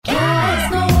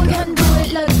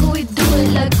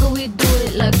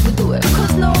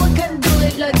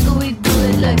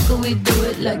we do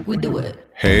it like we do it.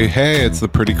 Hey, it's the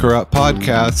Pretty Corrupt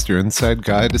Podcast, your inside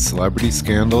guide to celebrity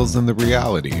scandals and the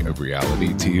reality of reality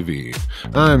TV.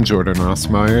 I'm Jordan Ross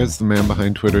Myers, the man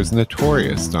behind Twitter's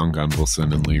notorious Don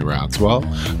Gunvalson and Lee Radswell,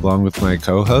 along with my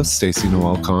co-hosts Stacey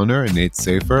Noel Connor and Nate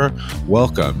Safer.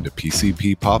 Welcome to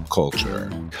PCP Pop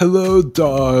Culture. Hello,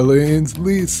 darlings.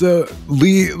 Lee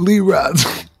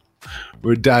Radswell.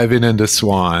 We're diving into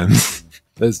Swans.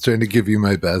 I was trying to give you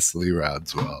my best Lee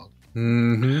Radswell.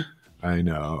 Mm-hmm. I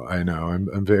know.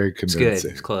 I'm very convincing. It's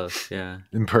good. It's close. Yeah.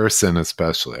 In person,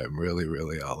 especially, I'm really,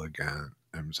 really elegant.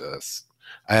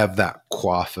 I have that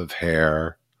coif of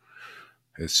hair.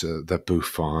 It's the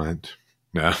bouffant.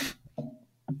 No.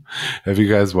 Have you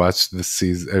guys watched this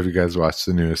season? Have you guys watched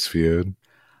the newest feud?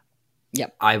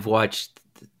 Yep. I've watched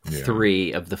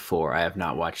 3 of the 4. I have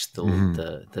not watched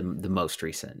the most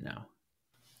recent. No.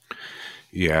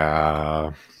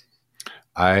 Yeah.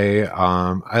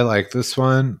 I like this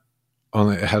one.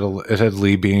 Only it had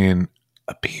Lee being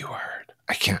a B word.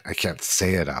 I can't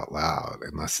say it out loud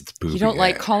unless it's booby. You don't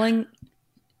like calling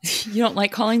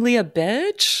Lee a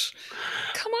bitch?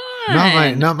 Come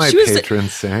on. Not my patron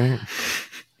saint.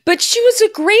 But she was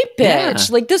a great bitch.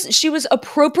 Yeah. Like this, she was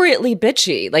appropriately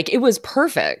bitchy. Like it was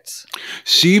perfect.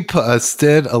 She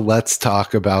posted a "Let's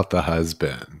talk about the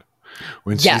husband"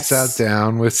 when she sat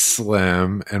down with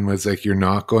Slim and was like, "You're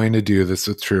not going to do this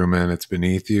with Truman. It's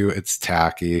beneath you. It's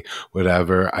tacky.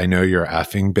 Whatever. I know you're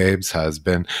effing Babe's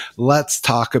husband. Let's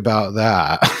talk about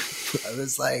that." I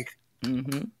was like,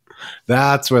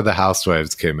 That's where the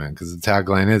Housewives came in, because the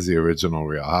tagline is the original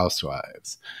Real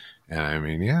Housewives. And I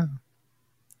mean, yeah.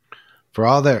 For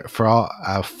all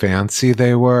how fancy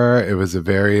they were, it was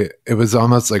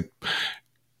almost like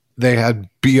they had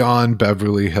beyond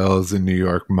Beverly Hills and New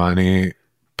York money,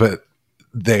 but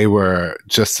they were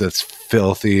just as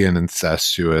filthy and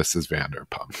incestuous as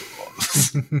Vanderpump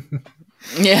Rules.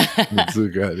 Yeah. It's a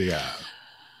good, yeah.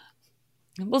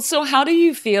 Well, so how do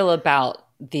you feel about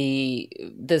the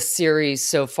series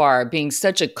so far, being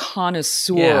such a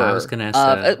connoisseur? Yeah, I was going to ask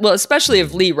that. Well, especially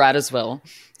of Lee Radswell.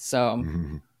 So...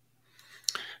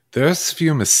 There's a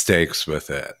few mistakes with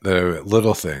it. There are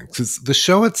little things. 'Cause the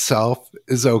show itself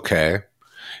is okay.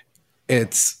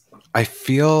 I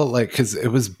feel like, because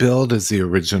it was billed as the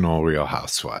original Real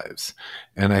Housewives,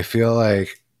 and I feel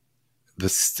like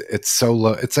it's so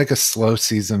low. It's like a slow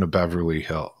season of Beverly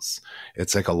Hills.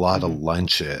 It's like a lot of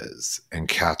lunches and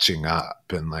catching up,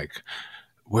 and like,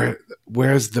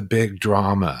 where's the big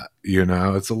drama? You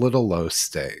know, it's a little low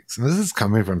stakes. And this is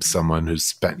coming from someone who's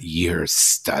spent years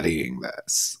studying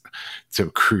this to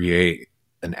create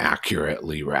an accurate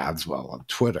Lee Radswell on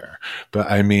Twitter. But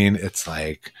I mean, it's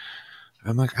like,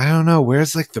 I'm like, I don't know,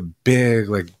 where's like the big,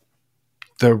 like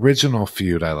the original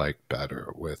feud I like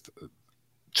better with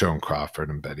Joan Crawford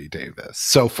and Betty Davis.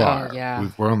 So far,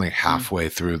 we're only halfway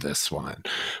through this one,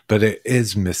 but it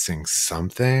is missing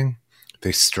something.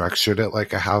 They structured it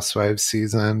like a Housewives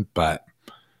season, but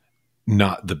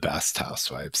not the best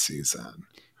Housewives season.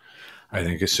 I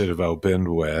think it should have opened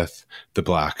with the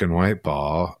black and white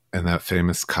ball and that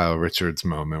famous Kyle Richards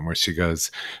moment where she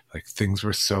goes, like, things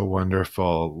were so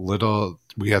wonderful.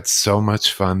 We had so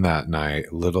much fun that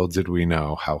night. Little did we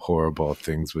know how horrible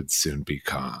things would soon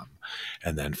become.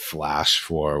 And then flash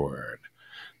forward.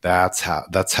 That's how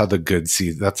the good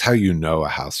season, that's how you know a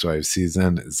Housewives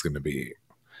season is going to be.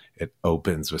 It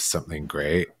opens with something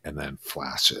great and then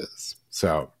flashes.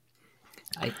 So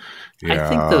I think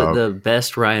the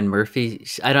best Ryan Murphy,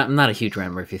 I'm not a huge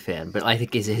Ryan Murphy fan, but I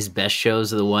think his best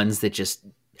shows are the ones that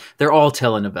they're all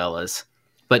telenovelas,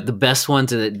 but the best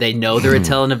ones are that they know they're a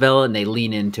telenovela and they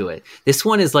lean into it. This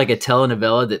one is like a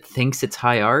telenovela that thinks it's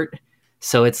high art.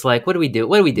 So it's like, what do we do?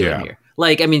 What are we doing here?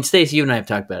 Like, I mean, Stacey, you and I have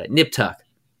talked about it. Nip Tuck,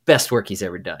 best work he's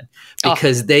ever done,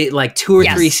 because they like 2 or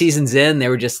 3 seasons in, they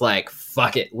were just like,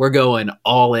 fuck it, we're going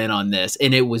all in on this.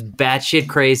 And it was batshit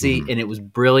crazy and it was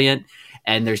brilliant.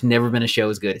 And there's never been a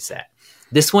show as good as that.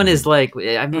 This one is like,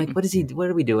 I'm like, what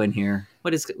are we doing here?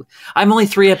 I'm only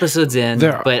 3 episodes in,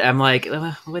 but I'm like,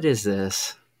 what is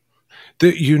this?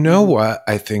 You know what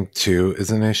I think too is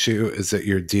an issue is that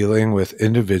you're dealing with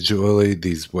individually,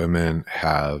 these women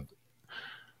are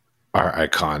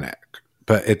iconic,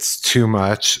 but it's too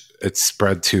much. It's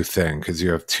spread too thin because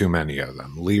you have too many of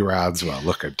them. Lee Radswell,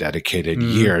 look, I've dedicated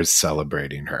years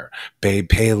celebrating her. Babe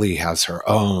Paley has her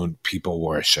own. People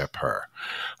worship her.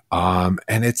 And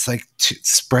it's like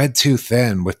spread too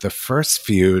thin. With the first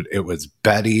feud, it was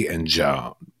Betty and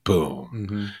Joan.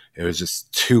 Boom. It was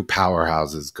just 2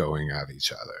 powerhouses going at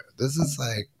each other. This is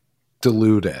like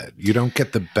diluted. You don't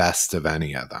get the best of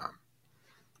any of them.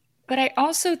 But I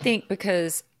also think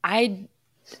because I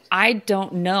I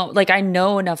don't know. Like, I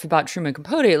know enough about Truman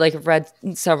Capote. Like, I've read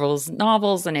several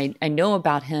novels, and I know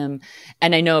about him,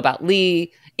 and I know about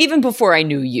Lee. Even before I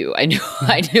knew you, I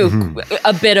knew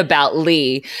a bit about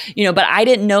Lee, but I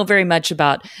didn't know very much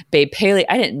about Babe Paley.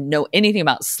 I didn't know anything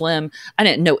about Slim. I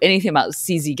didn't know anything about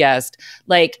CZ Guest.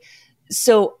 Like,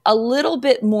 so a little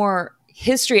bit more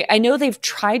history. I know they've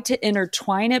tried to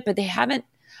intertwine it, but they haven't.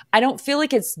 I don't feel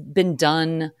like it's been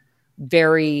done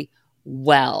very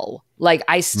well. Like,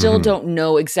 I still don't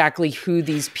know exactly who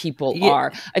these people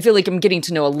are. I feel like I'm getting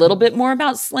to know a little bit more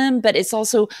about Slim, but it's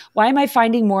also, why am I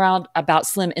finding more out about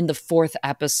Slim in the 4th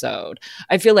episode?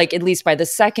 I feel like at least by the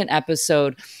 2nd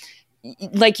episode,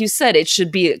 like you said, it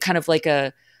should be kind of like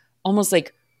almost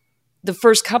like the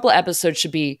first couple of episodes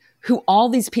should be who all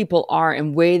these people are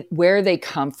and where they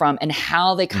come from and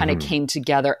how they kind of came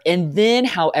together, and then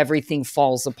how everything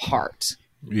falls apart.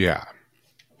 Yeah.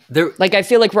 Like, I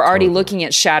feel like we're already looking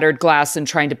at shattered glass and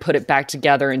trying to put it back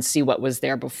together and see what was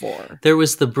there before. There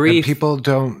was the brief. And people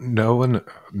don't know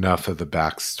enough of the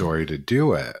backstory to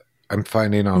do it. I'm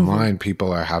finding online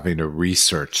people are having to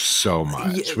research so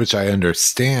much, which I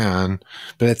understand,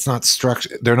 but it's not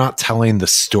structured. They're not telling the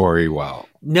story well.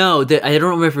 No, I don't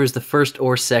remember if it was the 1st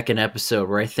or 2nd episode,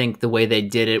 where I think the way they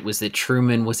did it was that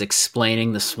Truman was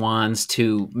explaining the Swans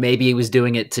to, maybe he was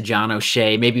doing it to John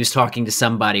O'Shea, maybe he was talking to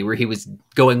somebody, where he was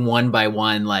going one by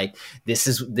one, like, this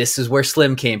is where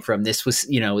Slim came from, this was,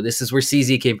 this is where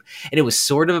CZ came from. And it was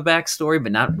sort of a backstory,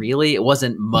 but not really. It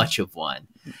wasn't much of one.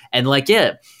 And like,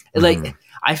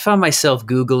 I found myself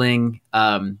Googling,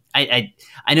 I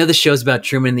know the show's about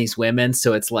Truman and these women,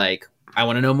 so it's like, I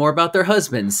want to know more about their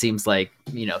husbands. Seems like,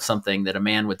 something that a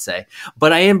man would say.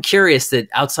 But I am curious that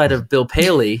outside of Bill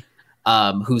Paley,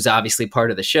 who's obviously part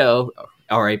of the show,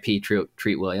 R.I.P.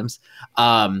 Treat Williams,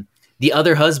 the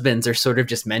other husbands are sort of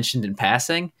just mentioned in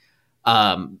passing.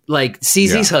 Like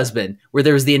CZ's husband, where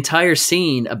there was the entire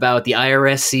scene about the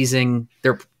IRS seizing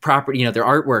their property, their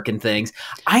artwork and things.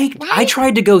 I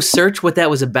tried to go search what that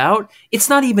was about. It's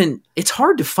not even, it's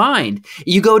hard to find.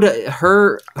 You go to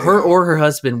her or her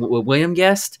husband, William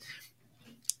Guest,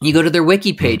 you go to their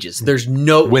wiki pages. There's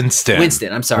no Winston.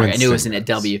 I'm sorry. I knew it was an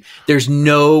W. There's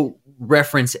no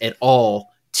reference at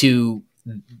all to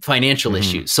financial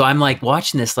issues. So I'm like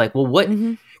watching this like, well, what,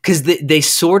 because they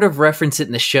sort of reference it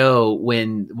in the show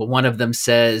when one of them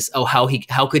says, "Oh, how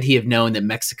could he have known that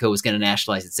Mexico was going to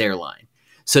nationalize its airline?"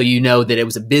 So that it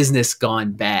was a business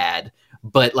gone bad.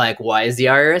 But like, why is the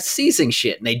IRS seizing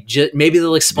shit? And they maybe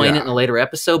they'll explain it in a later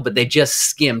episode, but they just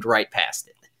skimmed right past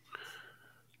it.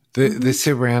 They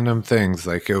say random things,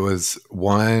 like it was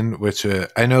one which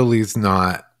I know Lee's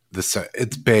not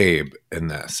it's Babe in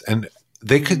this, and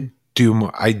they could do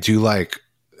more. I do like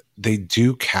they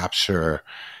do capture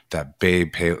that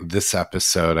Babe Paley. This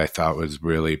episode I thought was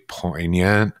really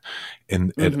poignant,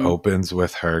 and it opens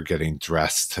with her getting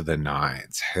dressed to the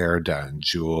nines, hair done,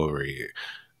 jewelry,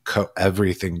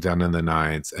 everything done in the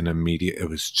nines, and it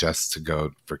was just to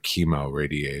go for chemo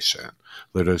radiation.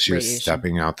 Literally, she was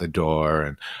stepping out the door,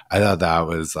 and I thought that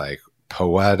was like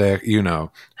poetic.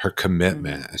 Her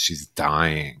commitment as she's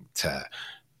dying to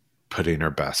putting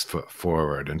her best foot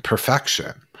forward and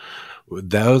perfection.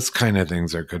 Those kind of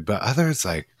things are good, but others,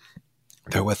 like,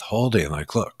 they're withholding.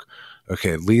 Like, look,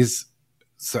 okay, Lee's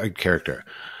side character,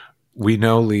 we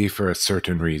know Lee for a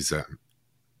certain reason,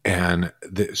 and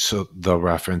so they'll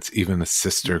reference even a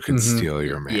sister could steal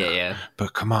your man. Yeah.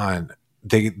 But come on,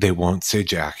 they won't say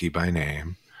Jackie by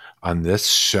name on this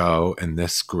show and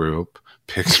this group.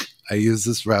 I use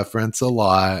this reference a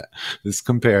lot, this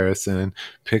comparison.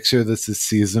 Picture this is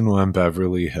season 1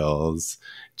 Beverly Hills.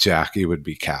 Jackie would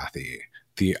be Kathy,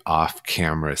 the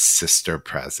off-camera sister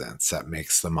presence that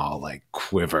makes them all like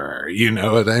quiver. You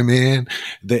know what I mean?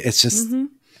 It's just,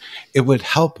 it would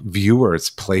help viewers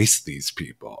place these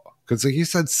people. Because like you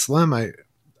said, Slim, I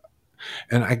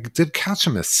did catch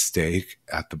a mistake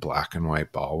at the black and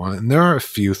white ball one. And there are a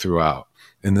few throughout.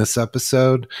 In this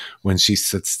episode, when she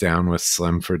sits down with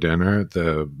Slim for dinner,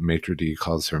 the maitre d'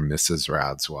 calls her Mrs.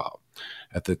 Radswell.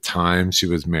 At the time, she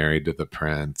was married to the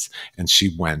prince, and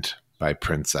she went by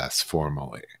Princess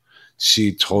formally.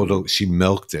 She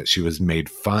milked it. She was made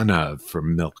fun of for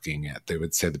milking it. They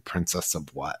would say the princess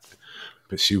of what?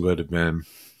 But she would have been.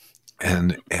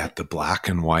 And at the black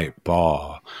and white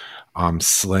ball,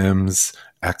 Slim's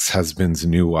ex-husband's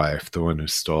new wife, the one who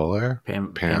stole her,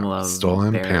 Pamela.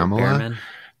 Behrman.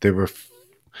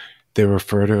 They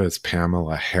refer to her as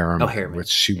Pamela Harriman, which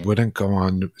she wouldn't go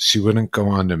on. She wouldn't go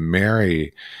on to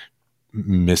marry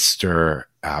Mr.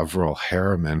 Avril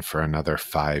Harriman for another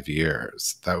 5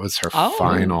 years. That was her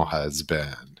final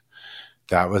husband.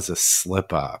 That was a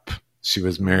slip up. She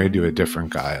was married to a different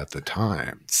guy at the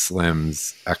time,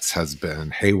 Slim's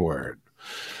ex-husband, Hayward.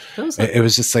 It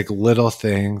was just like little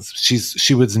things.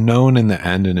 She was known in the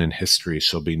end, and in history,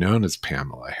 she'll be known as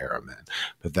Pamela Harriman.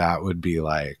 But that would be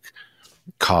like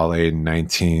calling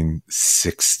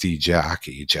 1960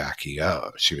 Jackie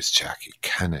O. She was Jackie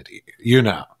Kennedy. You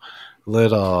know,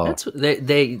 little. That's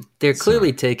they're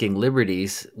clearly taking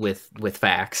liberties with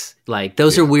facts. Like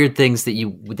those are weird things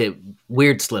that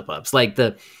weird slip ups. Like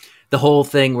the whole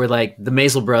thing where like the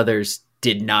Maisel brothers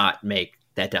did not make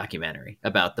that documentary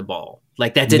about the ball.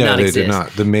 Like that did not exist. Did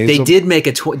not. They did make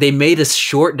they made a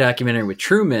short documentary with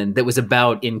Truman that was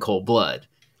about In Cold Blood.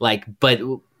 Like, but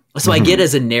so I get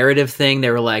as a narrative thing,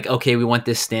 they were like, okay, we want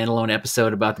this standalone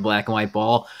episode about the black and white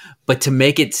ball, but to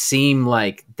make it seem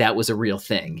like that was a real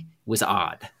thing was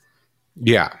odd.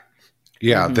 Yeah.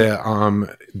 Yeah.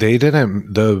 They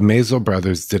didn't, the Maisel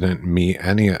brothers didn't meet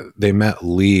they met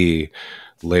Lee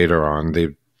later on.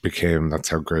 That's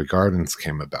how Grey Gardens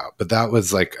came about. But that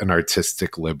was like an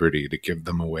artistic liberty to give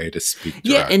them a way to speak.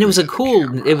 Yeah, and it was a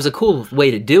cool way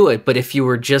to do it. But if you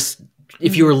were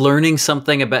learning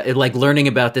something about it, like learning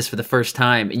about this for the first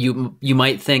time, you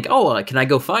might think, oh, can I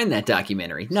go find that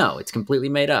documentary? No, it's completely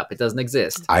made up. It doesn't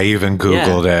exist. I even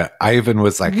Googled it. I even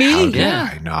was like, how did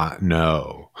I not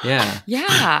know? Yeah.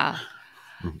 Yeah.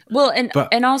 Well,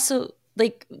 and also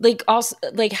like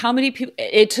how many people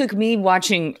it took me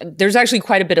watching. There's actually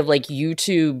quite a bit of like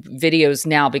YouTube videos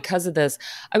now because of this.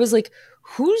 I was like,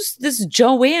 who's this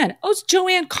Joanne? Oh, it's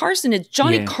Joanne Carson. It's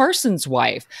Johnny Carson's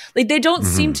wife. Like they don't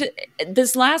seem to.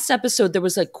 This last episode, there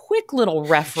was a quick little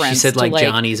reference. She said like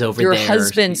Johnny's over your there. Your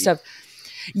husband stuff.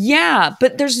 Yeah,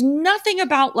 but there's nothing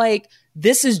about like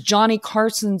this is Johnny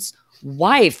Carson's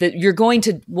wife that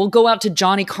we'll go out to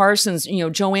Johnny Carson's,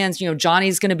 Joanne's,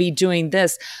 Johnny's going to be doing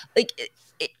this. Like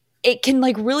it can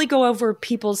like really go over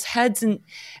people's heads.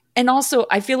 And also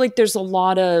I feel like there's a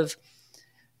lot of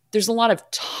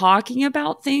talking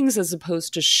about things as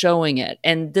opposed to showing it.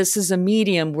 And this is a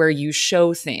medium where you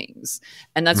show things.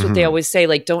 And that's what they always say,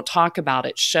 like, don't talk about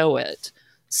it, show it.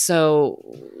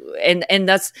 So, and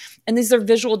these are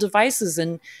visual devices.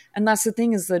 And that's the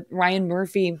thing is that Ryan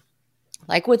Murphy,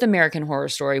 like with American Horror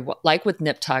Story, like with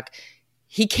Nip Tuck,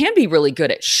 he can be really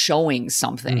good at showing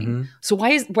something. So why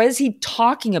is he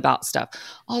talking about stuff?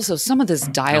 Also, some of this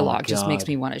dialogue just makes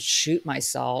me want to shoot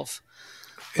myself.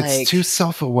 It's too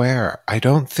self-aware. I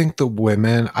don't think the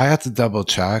women, I had to double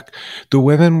check, the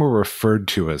women were referred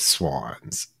to as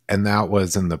swans. And that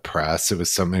was in the press. It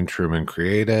was something Truman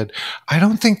created. I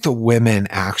don't think the women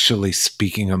actually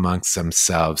speaking amongst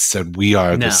themselves said, we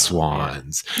are the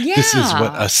swans. Yeah. This is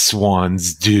what us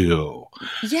swans do.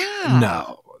 Yeah.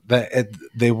 No,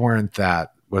 they weren't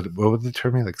that. What would the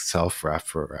term be? Like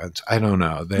self-referent? I don't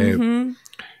know.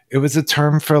 It was a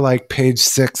term for like Page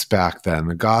 6 back then,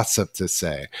 the gossip to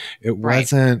say. It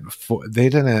wasn't,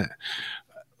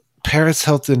 Paris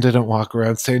Hilton didn't walk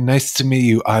around saying, nice to meet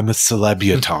you, I'm a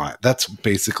celebutante. That's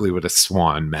basically what a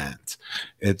swan meant.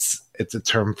 It's a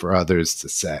term for others to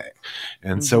say.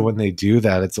 And so when they do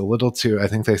that, it's a little too, I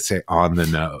think they say on the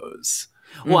nose.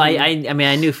 Well, I mean,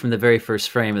 I knew from the very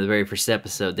first frame of the very first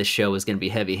episode, this show was going to be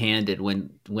heavy-handed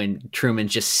when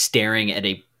Truman's just staring at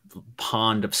a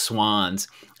pond of swans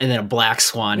and then a black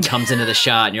swan comes into the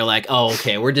shot and you're like, oh,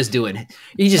 okay,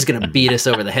 he's just going to beat us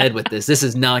over the head with this. This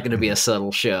is not going to be a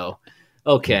subtle show.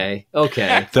 Okay.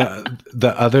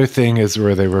 The other thing is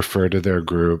where they refer to their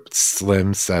group.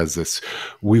 Slim says this,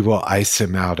 we will ice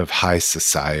him out of high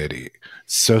society.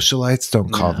 Socialites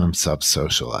don't call themselves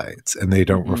socialites, and they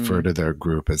don't refer to their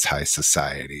group as high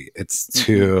society. It's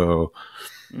too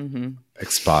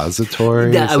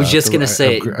expository. I was just going to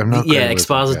say,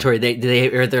 expository.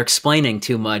 They're explaining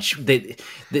too much.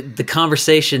 The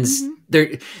conversations,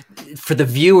 they're for the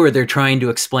viewer, they're trying to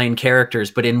explain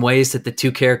characters, but in ways that the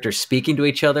two characters speaking to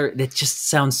each other, it just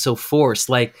sounds so forced.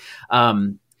 Like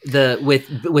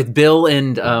with Bill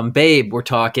and Babe, we're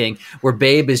talking where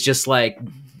Babe is just like,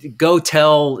 go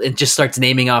tell, and just starts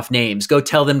naming off names. Go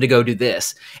tell them to go do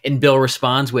this. And Bill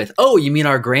responds with, oh, you mean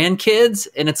our grandkids?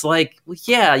 And it's like, well,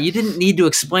 yeah, you didn't need to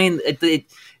explain it.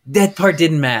 That part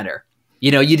didn't matter.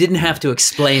 You didn't have to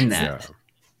explain that.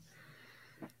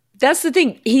 Yeah. That's the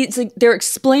thing. He's like, they're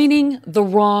explaining the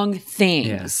wrong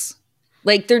things. Yeah.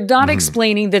 Like they're not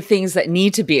explaining the things that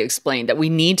need to be explained, that we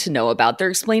need to know about. They're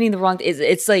explaining the wrong.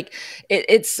 It's like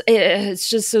it's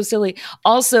just so silly.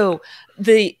 Also,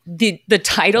 the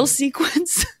title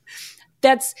sequence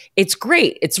it's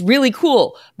great. It's really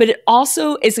cool, but it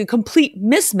also is a complete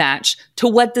mismatch to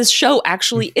what this show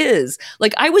actually is.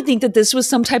 Like, I would think that this was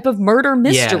some type of murder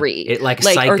mystery, like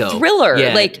Psycho. or thriller.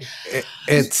 Yeah.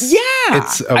 It's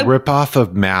a ripoff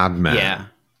of Mad Men. Yeah.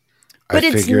 But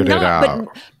I figured it out.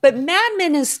 But Mad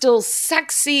Men is still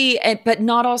sexy, but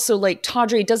not also like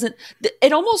tawdry.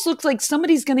 It almost looks like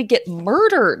somebody's going to get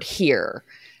murdered here.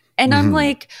 And I'm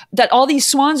like, that all these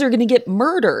swans are going to get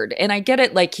murdered. And I get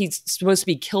it, like he's supposed to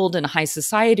be killed in high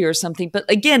society or something. But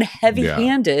again,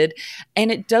 heavy-handed.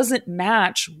 And it doesn't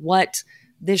match what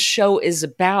this show is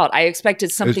about. I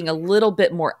expected something a little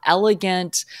bit more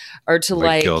elegant, or to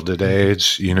like Gilded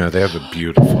Age. You know, they have a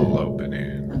beautiful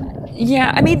opening.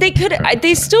 Yeah, I mean,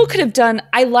 they still could have done,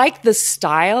 I like the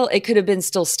style. It could have been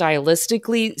still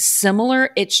stylistically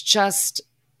similar. It's just,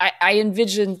 I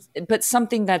envision, but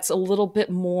something that's a little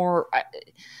bit more,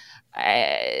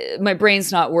 my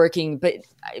brain's not working, but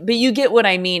you get what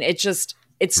I mean.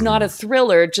 It's not a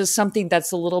thriller, just something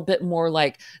that's a little bit more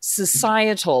like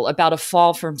societal, about a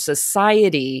fall from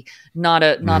society, not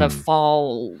a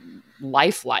fall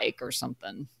lifelike or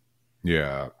something.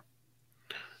 Yeah.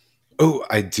 Oh,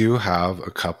 I do have a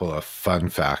couple of fun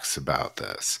facts about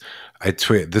this.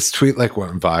 This tweet like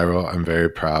went viral. I'm very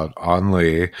proud on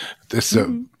Lee.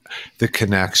 The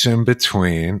connection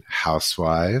between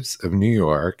Housewives of New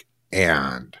York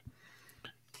and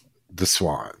the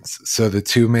Swans. So the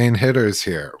two main hitters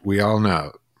here, we all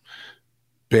know,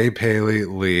 Babe Haley,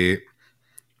 Lee,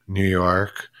 New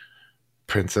York,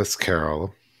 Princess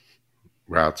Carol,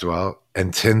 Radswell,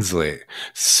 and Tinsley.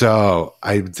 So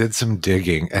I did some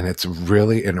digging, and it's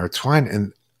really intertwined.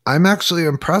 And I'm actually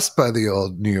impressed by the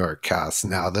old New York cast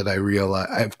now that I realize.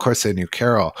 Of course, I knew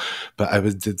Carol, but I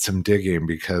did some digging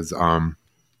because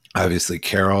obviously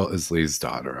Carol is Lee's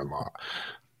daughter-in-law,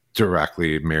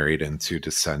 directly married into,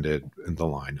 descended in the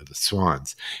line of the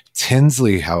Swans.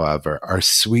 Tinsley, however, our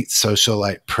sweet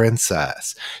socialite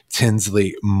princess,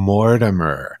 Tinsley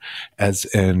Mortimer, as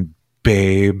in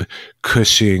Babe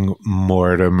Cushing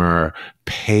Mortimer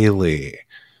Paley.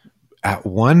 At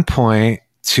one point,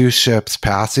 two ships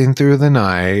passing through the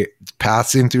night,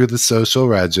 passing through the social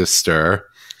register.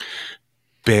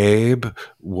 Babe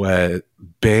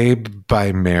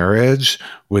by marriage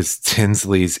was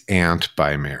Tinsley's aunt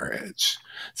by marriage.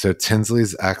 So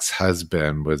Tinsley's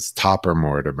ex-husband was Topper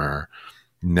Mortimer,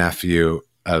 nephew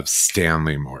of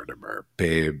Stanley Mortimer.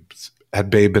 Had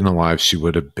Babe been alive, she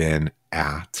would have been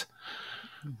at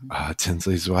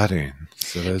Tinsley's wedding.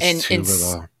 So there's two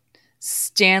little.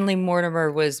 Stanley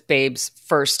Mortimer was Babe's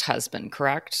first husband,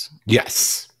 correct?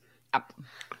 Yes. Yep.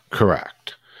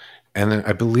 Correct. And then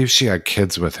I believe she had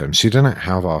kids with him. She didn't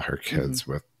have all her kids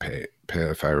with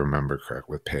if I remember correct,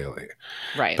 with Paley.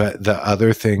 Right. But the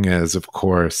other thing is, of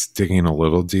course, digging a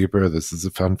little deeper, this is a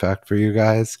fun fact for you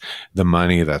guys, the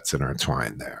money that's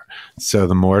intertwined there. So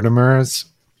the Mortimers,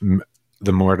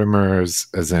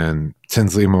 as in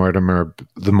Tinsley Mortimer,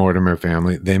 the Mortimer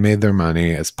family, they made their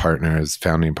money as partners,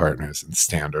 founding partners in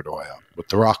Standard Oil with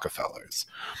the Rockefellers.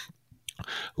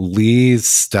 Lee's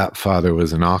stepfather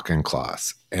was an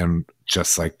Auchincloss, and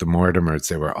just like the Mortimers,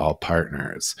 they were all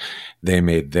partners. They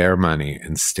made their money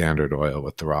in Standard Oil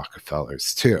with the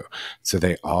Rockefellers too. So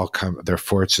their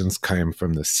fortunes came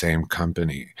from the same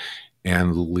company.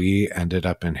 And Lee ended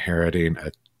up inheriting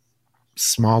a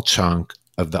small chunk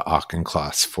of the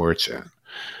Auchincloss fortune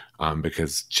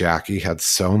because Jackie had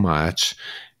so much,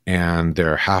 and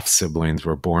their half-siblings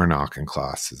were born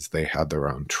Auchinclosses. They had their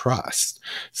own trust.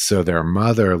 So their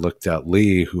mother looked at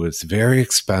Lee, who was very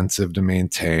expensive to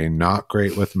maintain, not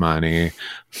great with money,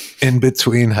 in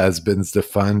between husbands to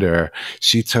fund her.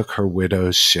 She took her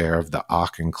widow's share of the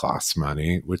Auchincloss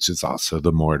money, which is also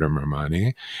the Mortimer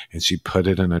money, and she put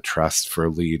it in a trust for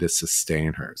Lee to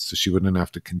sustain her. So she wouldn't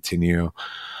have to continue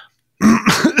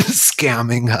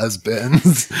scamming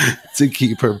husbands to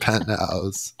keep her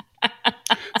penthouse.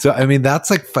 So, I mean,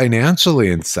 that's like financially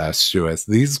incestuous.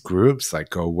 These groups like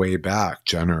go way back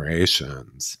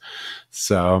generations.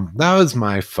 So that was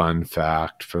my fun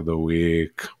fact for the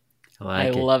week.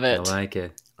 I love it. I like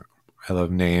it. I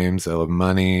love names. I love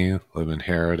money. I love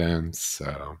inheritance.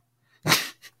 So,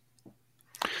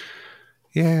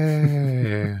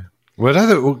 yeah.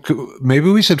 Maybe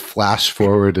we should flash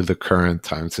forward to the current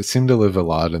times. I seem to live a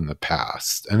lot in the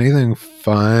past. Anything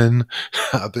fun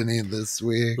happening this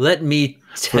week? Let me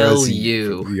tell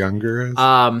you. Younger.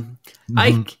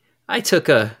 I took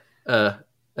a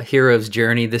hero's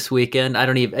journey this weekend.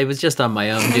 It was just on my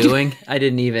own doing.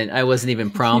 I wasn't even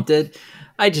prompted.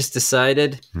 I just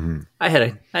decided. I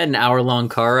had an hour-long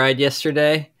car ride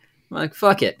yesterday. I'm like,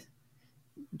 fuck it.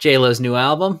 J.Lo's new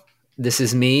album, This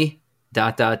Is Me.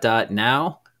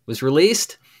 Now was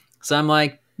released. So I'm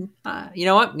like, you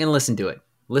know what? I'm going to listen to it.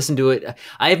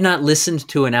 I have not listened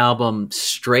to an album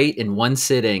straight in one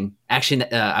sitting.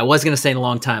 Actually, I was going to say in a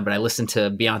long time, but I listened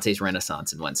to Beyonce's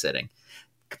Renaissance in one sitting.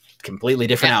 Completely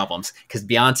different albums, because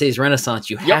Beyonce's Renaissance,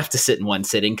 you have to sit in one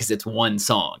sitting because it's one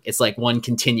song. It's like one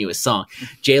continuous song.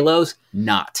 J.Lo's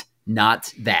not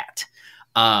that.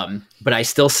 But I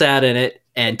still sat in it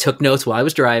and took notes while I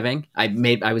was driving. I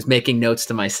was making notes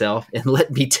to myself, and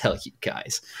let me tell you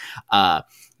guys,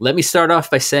 let me start off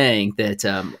by saying that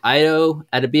Ayo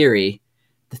Adebiri,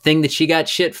 the thing that she got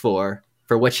shit for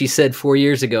what she said 4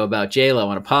 years ago about J.Lo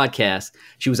on a podcast,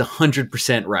 she was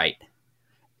 100% right.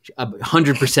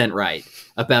 100% right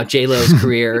about J.Lo's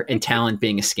career and talent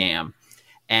being a scam.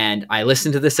 And I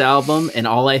listened to this album, and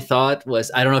all I thought was,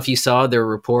 I don't know if you saw, there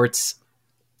were reports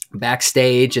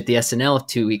backstage at the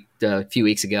SNL a few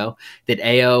weeks ago that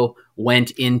Ayo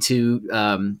went into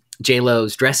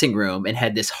J.Lo's dressing room and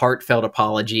had this heartfelt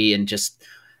apology and just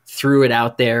threw it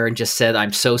out there and just said,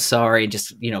 I'm so sorry, and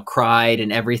just, cried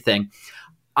and everything.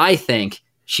 I think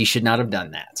she should not have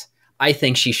done that. I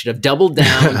think she should have doubled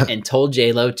down and told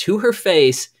J.Lo to her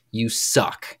face, you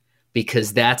suck,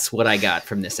 because that's what I got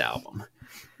from this album.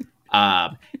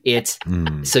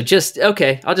 So just,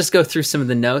 okay, I'll just go through some of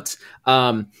the notes.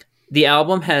 The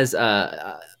album has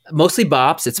mostly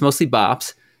bops. It's mostly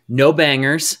bops. No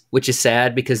bangers, which is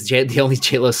sad because the only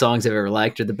J.Lo songs I've ever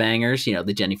liked are the bangers,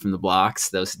 the Jenny from the Blocks,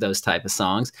 those type of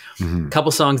songs. A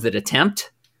couple songs that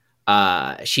attempt.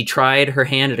 She tried her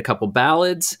hand at a couple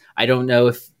ballads. I don't know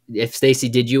if Stacey,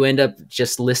 did you end up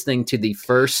just listening to the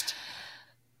first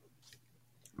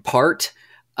part?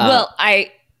 Well,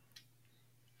 I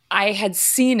had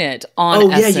seen it on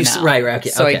SNL. Right. Okay,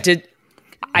 so okay.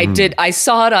 I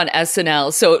saw it on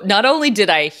SNL. So not only did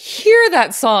I hear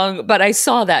that song, but I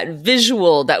saw that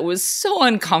visual that was so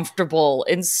uncomfortable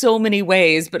in so many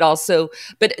ways, but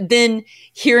then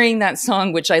hearing that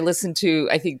song, which I listened to,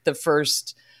 I think the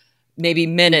first maybe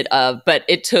minute of, but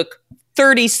it took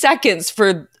 30 seconds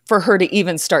for her to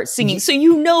even start singing. So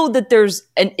that there's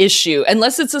an issue.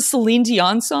 Unless it's a Celine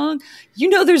Dion song,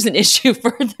 there's an issue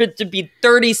for there to be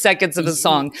 30 seconds of a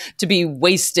song to be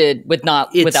wasted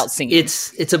without singing.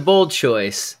 It's a bold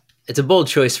choice. It's a bold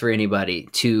choice for anybody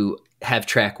to have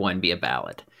track one be a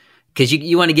ballad. Because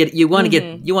you want to get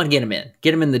them in.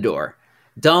 Get them in the door.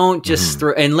 Don't just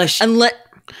throw unless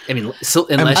you're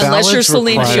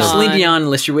Celine Dion,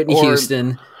 unless you're Whitney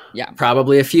Houston. Yeah.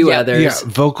 Probably a few others. Yeah,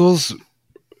 vocals.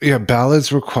 Yeah,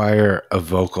 ballads require a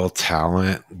vocal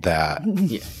talent that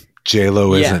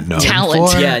J.Lo isn't known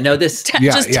for. Yeah, no,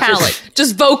 talent,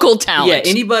 just vocal talent.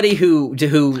 Yeah, anybody who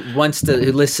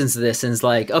listens to this and is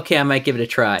like, okay, I might give it a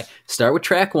try. Start with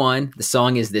track one. The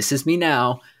song is "This Is Me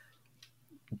Now."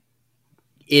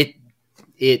 It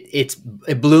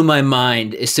blew my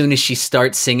mind as soon as she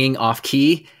starts singing off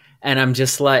key. And I'm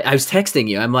just like, I was texting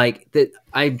you. I'm like,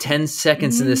 I'm 10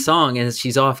 seconds in this song and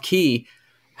she's off key.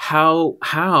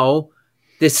 How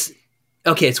this,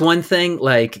 okay, it's one thing,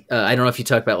 like, I don't know if you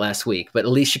talked about last week, but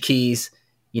Alicia Keys,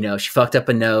 she fucked up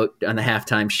a note on the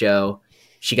halftime show.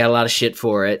 She got a lot of shit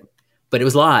for it, but it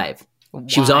was live. Why?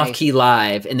 She was off key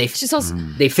live, and they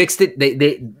fixed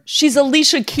it. She's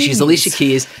Alicia Keys. She's Alicia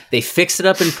Keys. They fixed it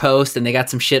up in post, and they got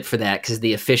some shit for that because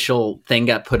the official thing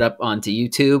got put up onto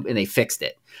YouTube, and they fixed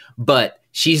it. But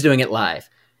she's doing it live.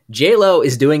 J.Lo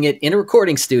is doing it in a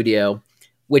recording studio,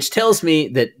 which tells me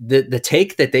that the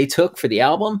take that they took for the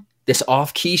album, this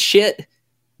off-key shit,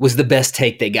 was the best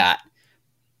take they got.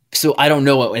 So I don't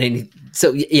know what.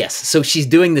 So yes, so she's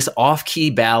doing this off-key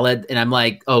ballad, and I'm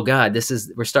like, oh god,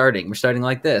 we're starting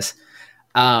like this,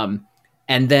 and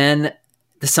then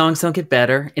the songs don't get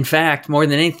better. In fact, more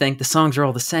than anything, the songs are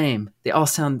all the same. They all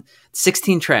sound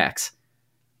 16 tracks.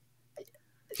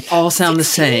 All sound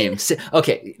 16? The same.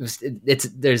 Okay,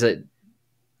 there's a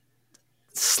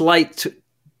slight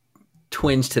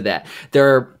twinge to that.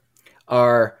 There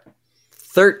are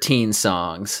 13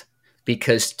 songs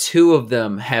because two of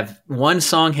them one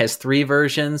song has 3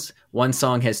 versions, one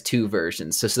song has 2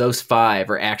 versions. So those 5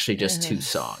 are actually just 2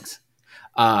 songs.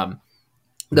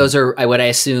 Those are what I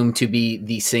assume to be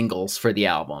the singles for the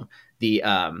album.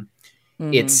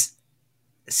 It's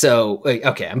so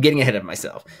okay. I'm getting ahead of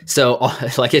myself. So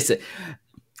like I said,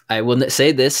 I will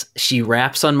say this: she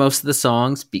raps on most of the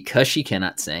songs because she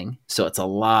cannot sing. So it's a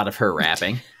lot of her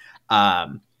rapping.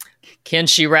 Can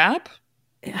she rap?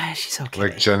 She's okay.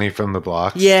 Like Jenny from the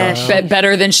Blocks. Yeah,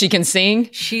 better than she can sing.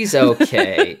 She's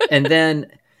okay. And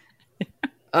then,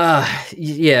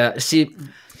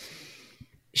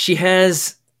 she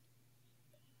has.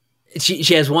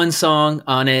 She has one song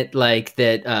on it like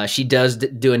that. She does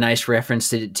do a nice reference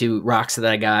to Rocks That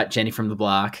I Got, Jenny from the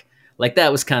Block. Like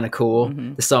that was kind of cool.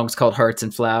 Mm-hmm. The song's called Hearts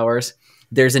and Flowers.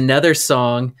 There's another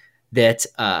song that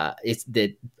Ben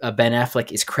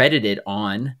Affleck is credited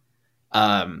on.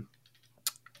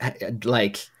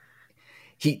 Like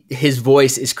his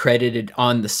voice is credited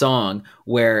on the song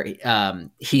where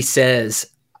he says,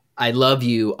 "I love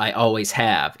you, I always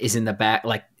have," is in the back,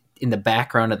 like in the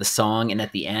background of the song and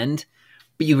at the end,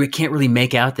 but you can't really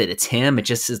make out that it's him. It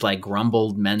just is like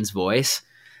grumbled men's voice.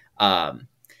 But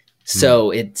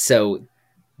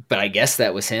I guess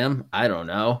that was him. I don't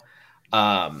know.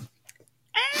 I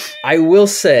will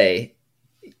say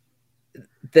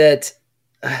that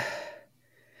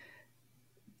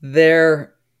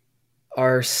there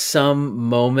are some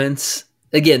moments.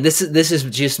 Again, this is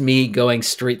just me going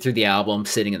straight through the album,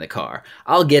 sitting in the car.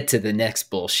 I'll get to the next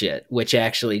bullshit, which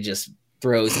actually just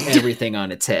throws everything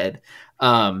on its head.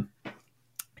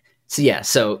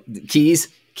 So Keys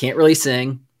can't really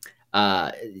sing.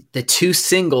 The two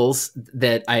singles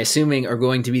that I assuming are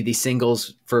going to be the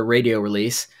singles for radio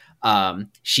release.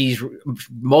 She's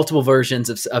multiple versions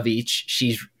of each.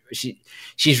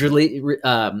 She's really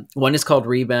one is called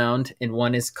Rebound and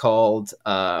one is called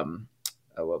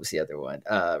what was the other one?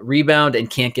 Rebound and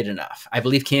Can't Get Enough. I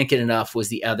believe Can't Get Enough was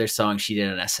the other song she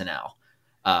did on SNL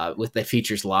with the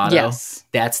features Lotto. Yes.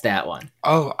 That's that one.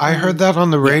 Oh, I heard that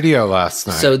on the radio last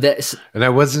night. And I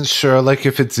wasn't sure like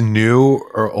if it's new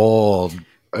or old.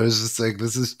 I was just like,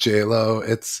 this is J.Lo.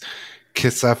 It's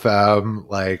Kiss FM,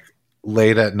 like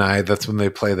late at night. That's when they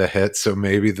play the hit. So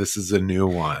maybe this is a new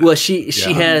one. Well, she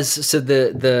has, so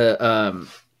the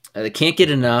Can't Get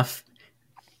Enough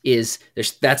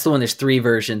that's the one. There's three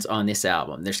versions on this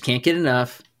album. There's Can't Get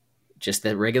Enough, just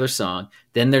the regular song.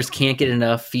 Then there's Can't Get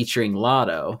Enough featuring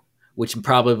Lotto, which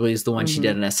probably is the one she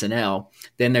did on SNL.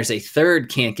 Then there's a third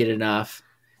Can't Get Enough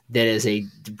that is a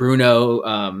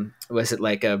Bruno, was it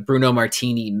like a Bruno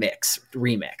Martini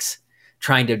remix,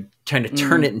 trying to turn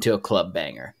it into a club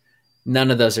banger. None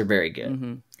of those are very good.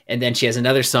 Mm-hmm. And then she has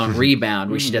another song,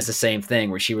 Rebound, where she does the same thing,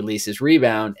 where she releases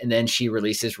Rebound, and then she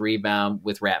releases Rebound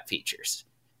with rap features.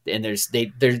 And there's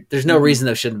no reason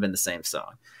those shouldn't have been the same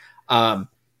song.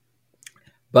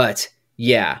 But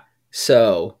yeah,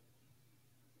 so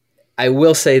I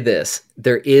will say this.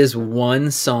 There is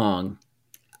one song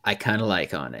I kind of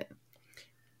like on it.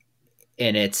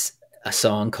 And it's a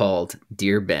song called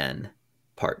Dear Ben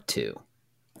Part 2.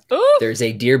 Ooh. There's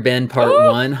a Dear Ben Part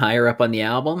 1 higher up on the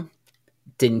album.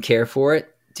 Didn't care for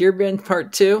it. Dear Ben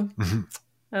Part 2,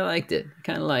 I liked it.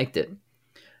 Kind of liked it.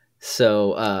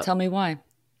 So tell me why.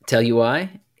 Tell you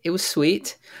why? It was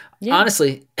sweet. Yeah.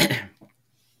 Honestly,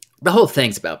 the whole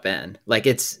thing's about Ben. Like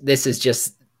this is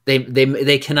just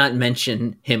they cannot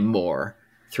mention him more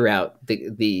throughout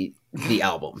the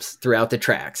albums, throughout the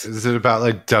tracks. Is it about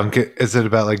like Dunkin'? Is it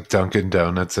about like Dunkin'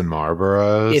 Donuts and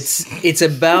Marlboros? It's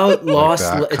about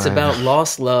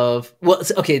lost love. Well,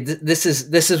 okay. This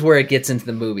is where it gets into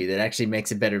the movie that actually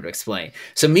makes it better to explain.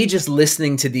 So me just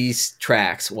listening to these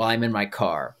tracks while I'm in my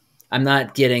car, I'm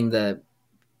not getting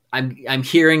I'm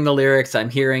hearing the lyrics, I'm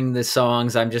hearing the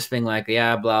songs, I'm just being like,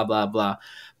 yeah, blah, blah, blah.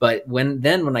 But when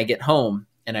I get home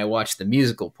and I watch the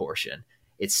musical portion,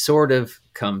 it sort of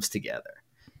comes together.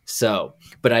 So,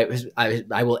 but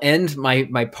I will end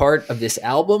my part of this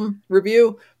album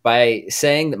review by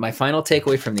saying that my final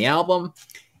takeaway from the album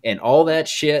and all that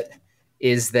shit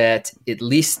is that at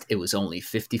least it was only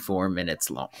 54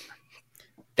 minutes long.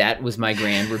 That was my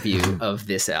grand review of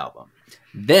this album.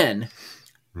 Then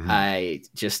I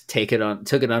just took it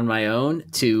on my own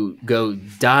to go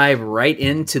dive right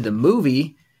into the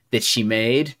movie that she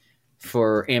made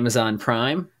for Amazon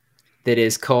Prime that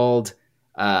is called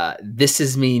This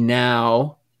Is Me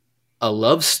Now, a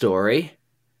Love Story.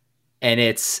 And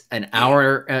it's an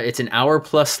hour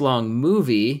plus long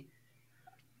movie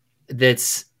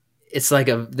it's like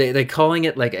they're calling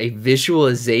it like a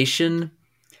visualization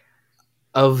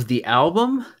of the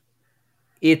album.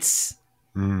 Think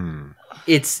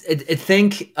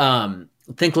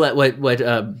what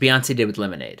Beyonce did with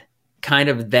Lemonade, kind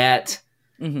of that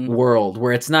world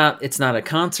where it's not a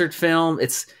concert film.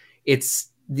 It's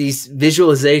these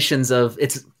visualizations of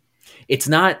it's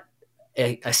not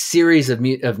a series of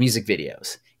music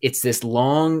videos. It's this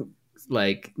long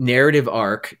like narrative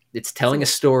arc. It's telling a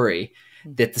story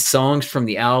that the songs from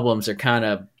the albums are kind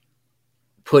of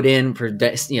put in for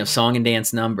song and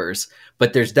dance numbers,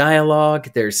 but there's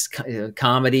dialogue, there's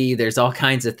comedy, there's all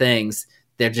kinds of things.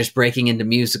 They're just breaking into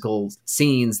musical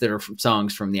scenes that are from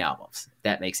songs from the albums. If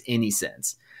that makes any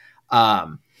sense.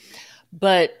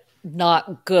 But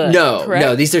not good. No, correct?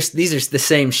 no, these are the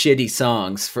same shitty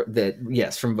songs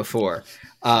from before.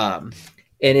 And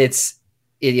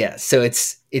so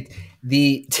the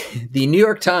the New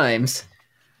York Times,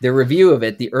 the review of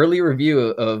it, the early review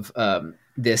of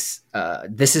this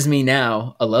Is Me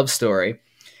Now, a love story.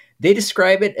 They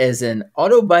describe it as an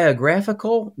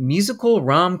autobiographical musical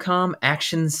rom-com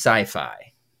action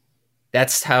sci-fi.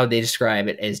 That's how they describe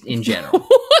it as in general.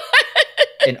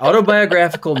 An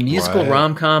autobiographical musical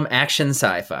rom-com action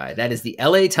sci-fi. That is the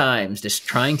LA Times just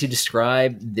trying to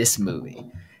describe this movie.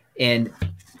 And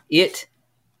it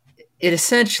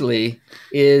essentially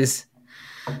is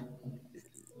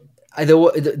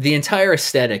the entire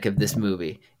aesthetic of this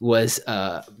movie was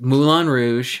Moulin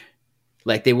Rouge.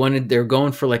 Like they're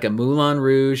going for like a Moulin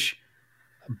Rouge,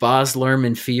 Baz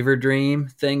Luhrmann fever dream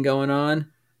thing going on,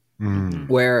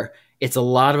 where it's a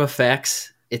lot of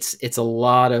effects. It's a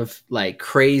lot of like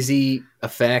crazy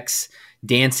effects,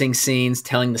 dancing scenes,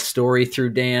 telling the story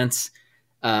through dance.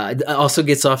 It also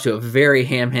gets off to a very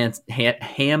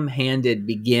ham-handed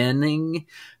beginning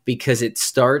because it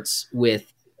starts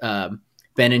with Ben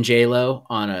and J.Lo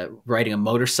riding a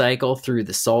motorcycle through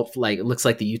the salt, like it looks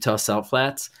like the Utah Salt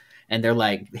Flats, and they're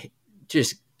like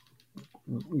just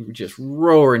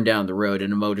roaring down the road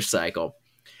in a motorcycle,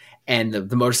 and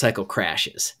the motorcycle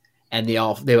crashes, and they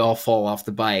all fall off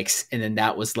the bikes, and then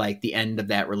that was like the end of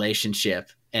that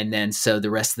relationship. And then so the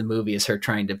rest of the movie is her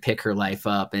trying to pick her life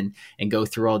up and go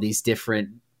through all these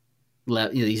different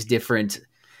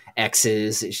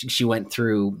exes. She went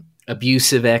through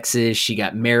abusive exes. She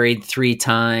got married 3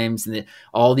 times, and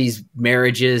all these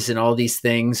marriages and all these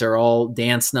things are all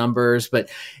dance numbers, but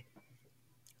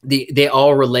they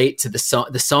all relate to the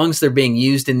songs that are being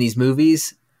used in these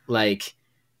movies. Like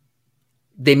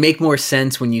they make more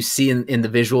sense when you see in the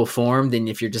visual form than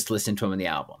if you're just listening to them in the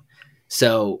album.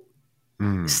 So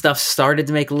stuff started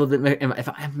to make a little bit. If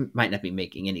I might not be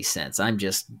making any sense.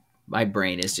 My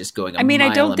brain is just going a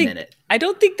mile a minute. I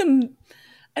don't think the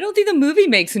movie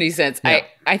makes any sense. Yeah.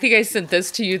 I think I sent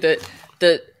this to you that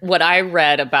what I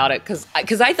read about it because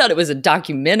I thought it was a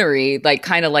documentary, like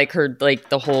kind of like her, like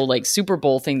the whole like Super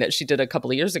Bowl thing that she did a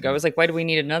couple of years ago. I was like, why do we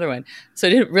need another one? So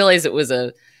I didn't realize it was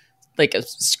a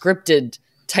scripted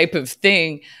type of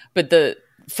thing. But the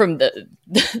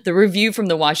review from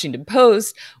the Washington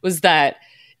Post was that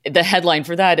the headline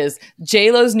for that is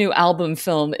J.Lo's new album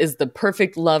film is the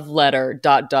perfect love letter ...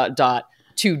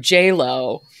 to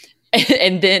J.Lo.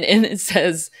 And it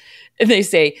says, and they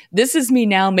say, This Is Me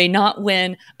Now may not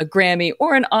win a Grammy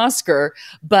or an Oscar,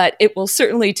 but it will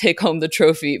certainly take home the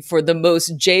trophy for the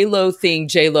most J.Lo thing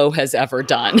J.Lo has ever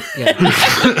done.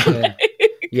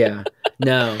 Yeah.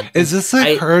 No. Is this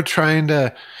like her trying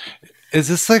to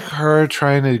get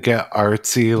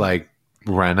artsy, like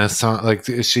Renaissance? Like,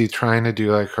 is she trying to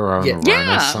do like her own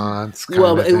Renaissance kind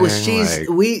of thing?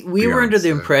 We were under the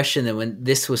impression that when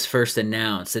this was first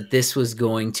announced that this was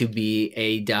going to be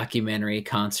a documentary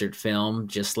concert film,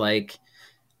 just like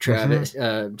Travis,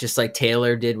 just like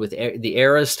Taylor did with the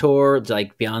Eras tour,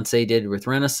 like Beyonce did with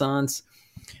Renaissance.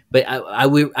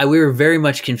 But we were very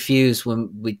much confused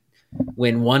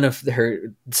when one of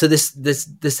her. So this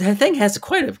thing has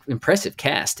quite an impressive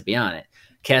cast, to be honest.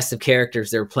 Cast of characters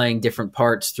that are playing different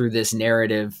parts through this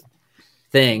narrative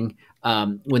thing.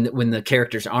 When the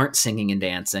characters aren't singing and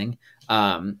dancing,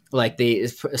 like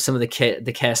some of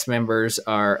the cast members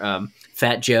are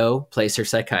Fat Joe plays her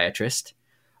psychiatrist.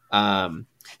 Then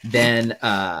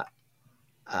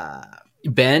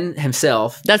Ben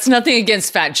himself. That's nothing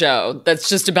against Fat Joe. That's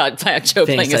just about Fat Joe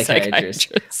playing a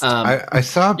psychiatrist. I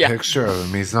saw a picture of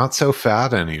him. He's not so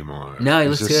fat anymore. No, he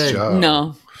looks good. Joe.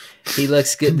 No. He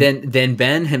looks good. Then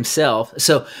Ben himself.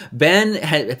 So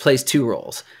Ben plays 2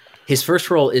 roles. His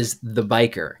first role is the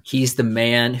biker. He's the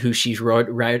man who she's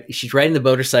riding the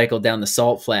motorcycle down the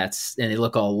salt flats, and they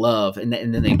look all love, and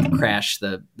then they crash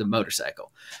the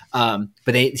motorcycle.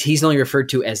 But he's only referred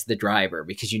to as the driver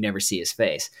because you never see his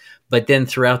face. But then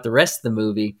throughout the rest of the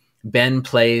movie, Ben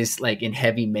plays like in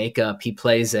heavy makeup. He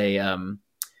plays a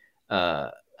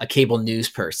cable news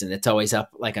person that's always up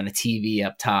like on a TV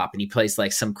up top, and he plays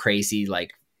like some crazy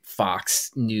like Fox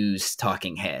News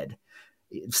talking head,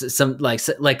 some like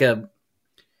a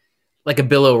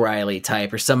Bill O'Reilly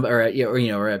type or a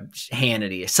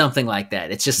Hannity or something like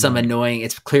that. It's just some annoying.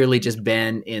 It's clearly just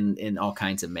Ben in all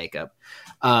kinds of makeup.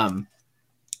 And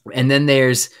then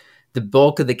there's the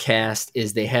bulk of the cast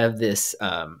is they have this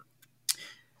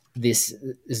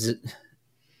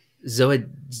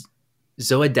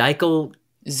Zodiacal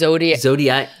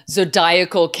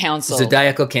council.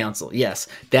 Zodiacal council. Yes,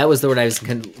 that was the word I was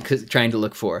trying to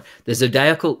look for. The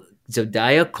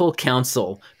zodiacal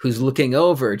council who's looking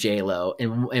over J.Lo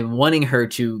and wanting her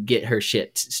to get her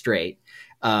shit straight.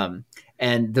 And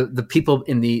the people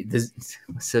in the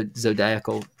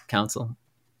zodiacal council,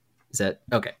 is that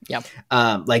okay? Yep.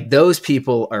 Like those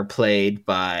people are played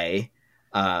by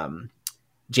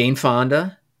Jane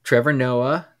Fonda, Trevor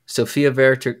Noah, Sofia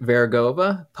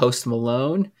Vergara, Post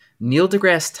Malone, Neil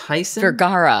deGrasse Tyson.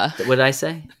 Vergara. What did I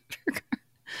say?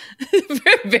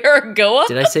 Vergara?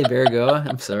 Did I say Vergara?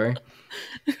 I'm sorry.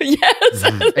 Yes.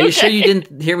 Are you sure you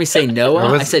didn't hear me say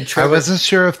Noah? I said Trevor. I wasn't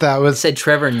sure if that was. I said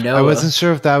Trevor Noah. I wasn't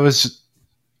sure if that was.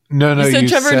 No, you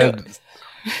said.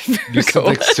 You said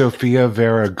like Sofia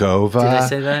Vergara. Did I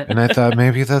say that? And I thought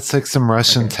maybe that's like some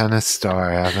Russian tennis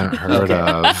star I haven't heard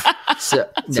of. So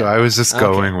I was just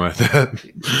going with it.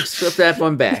 Flip that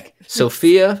one back.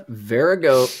 Sofia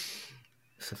Vergara.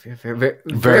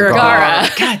 Vergara.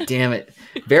 God damn it.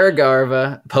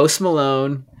 Vergara, Post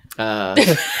Malone,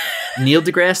 Neil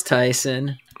deGrasse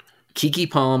Tyson,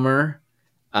 Keke Palmer.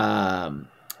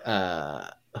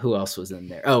 Who else was in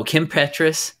there? Oh, Kim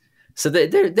Petras. So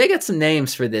they got some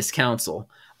names for this council.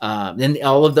 And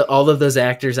all of those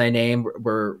actors I named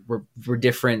were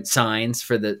different signs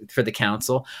for the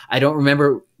council. I don't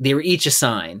remember. They were each a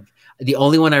sign. The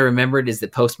only one I remembered is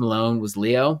that Post Malone was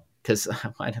Leo, because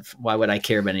why would I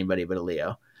care about anybody but a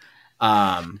Leo?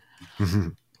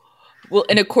 Well,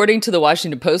 and according to the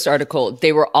Washington Post article,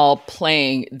 they were all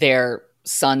playing their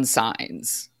sun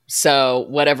signs. So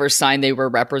whatever sign they were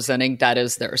representing, that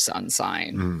is their sun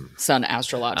sign, sun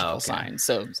astrological sign.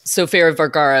 So Sofia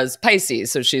Vergara's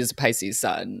Pisces, so she's a Pisces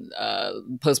sun.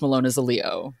 Post Malone is a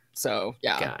Leo. So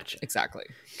yeah, gotcha. Exactly.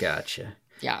 Gotcha.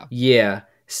 Yeah. Yeah.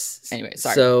 Anyway,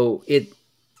 sorry. So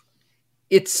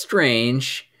it's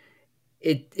strange.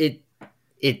 It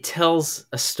tells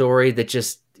a story that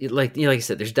just like I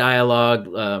said, there's dialogue.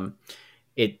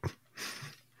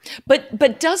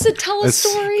 But does it tell a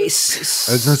story? I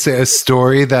was going to say a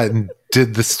story that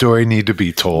did the story need to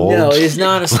be told? No, it is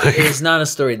not a story. It is not a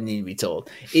story that needed to be told.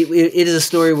 It is a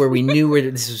story where we knew where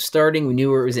this was starting. We knew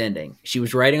where it was ending. She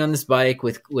was riding on this bike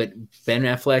with Ben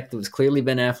Affleck. It was clearly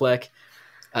Ben Affleck.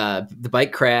 The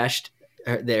bike crashed.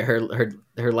 Her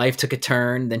life took a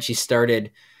turn. Then she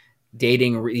started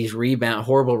dating these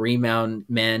horrible rebound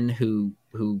men who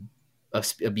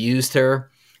abused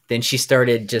her. Then she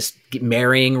started just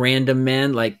marrying random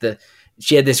men.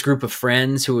 She had this group of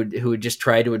friends who would just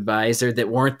try to advise her that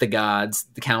weren't the gods,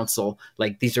 the council.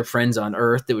 Like, these are friends on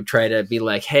Earth that would try to be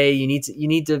like, hey, you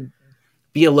need to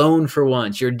be alone for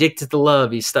once. You're addicted to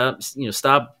love. You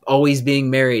stop always being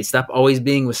married. Stop always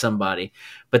being with somebody.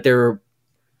 But they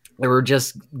were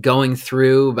just going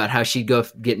through about how she'd go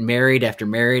get married after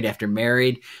married after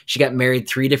married. She got married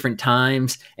 3 different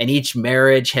times, and each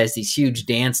marriage has these huge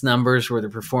dance numbers where they're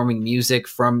performing music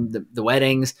from the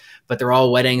weddings, but they're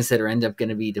all weddings that end up going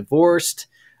to be divorced.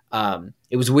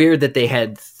 It was weird that they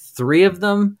had 3 of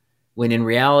them when in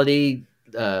reality,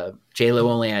 J.Lo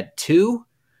only had 2.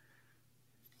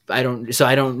 I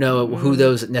don't know who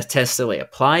those necessarily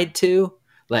applied to.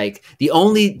 Like, the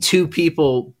only 2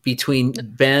 people between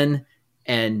Ben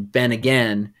and Ben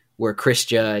again were Chris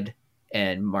Judd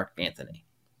and Mark Anthony.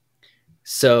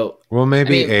 So, well,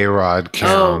 maybe A-Rod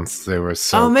counts. They were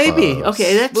so maybe close.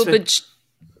 Okay, that's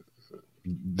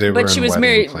but she was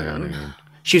married. Planning.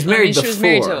 She was married before. She was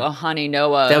married to a Honey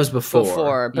Noah. That was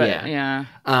before. But yeah.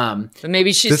 But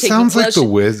maybe she's this taking. Sounds like the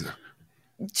Wiz.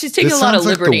 She's taking a lot of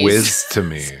liberties. The Wiz to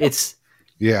me.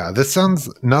 Yeah, this sounds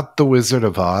not the Wizard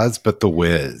of Oz, but the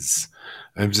Wiz.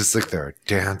 I'm just like, there are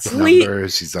dance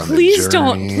numbers. She's on the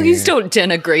journey. Please don't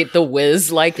denigrate the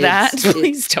Wiz like that.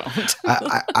 Please don't.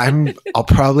 I'll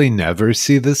probably never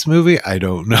see this movie. I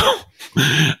don't know.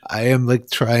 I am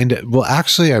like trying to. Well,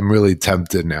 actually, I'm really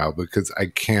tempted now because I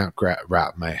can't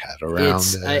wrap my head around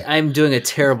it. I'm doing a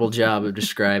terrible job of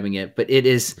describing it, but it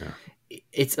is. Yeah.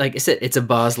 It's like I said, it's a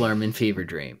Baz Luhrmann fever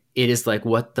dream. It is like,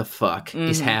 what the fuck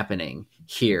is happening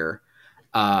here?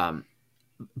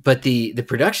 But the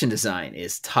production design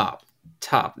is top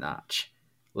notch.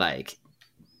 Like,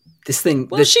 this thing.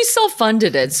 Well, she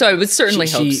self-funded it, so I would certainly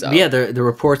hope so. Yeah, the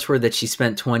reports were that she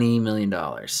spent $20 million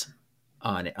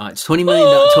on it. It's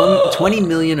 $20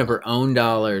 million of her own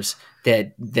dollars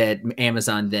that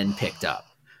Amazon then picked up.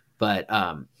 But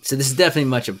so this is definitely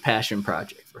much of a passion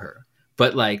project for her.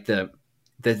 But like the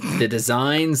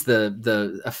designs,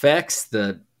 the effects,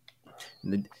 the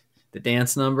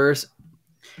dance numbers,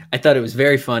 I thought it was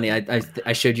very funny.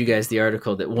 I showed you guys the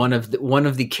article that one of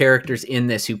the characters in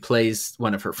this, who plays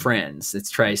one of her friends that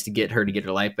tries to get her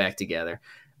life back together,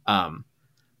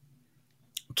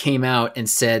 came out and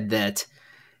said that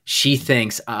she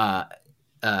thinks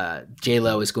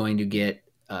J.Lo is going to get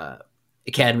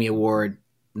Academy Award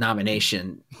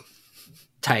nomination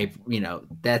type,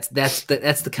 that's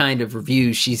the kind of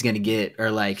reviews she's going to get,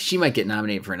 or like she might get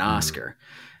nominated for an Oscar.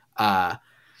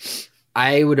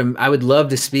 I would love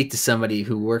to speak to somebody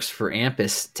who works for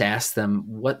AMPAS to ask them,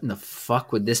 what in the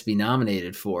fuck would this be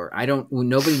nominated for?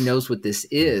 Nobody knows what this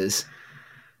is.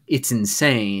 It's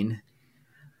insane.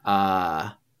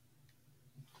 I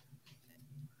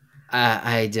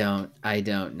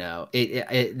don't know.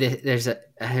 There's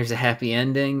a happy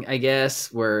ending, I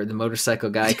guess, where the motorcycle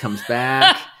guy comes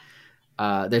back.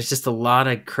 There's just a lot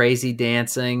of crazy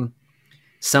dancing.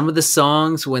 Some of the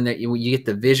songs, when you get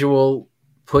the visual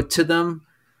put to them,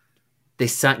 they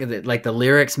sound like the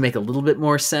lyrics make a little bit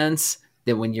more sense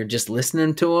than when you're just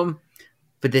listening to them.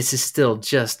 But this is still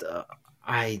just the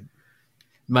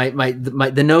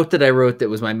note that I wrote that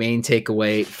was my main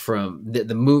takeaway from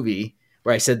the movie,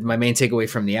 where I said my main takeaway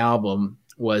from the album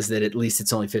was that at least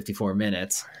it's only 54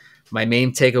 minutes. My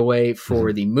main takeaway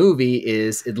for the movie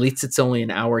is at least it's only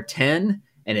an hour 10,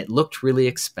 and it looked really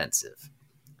expensive.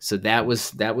 So that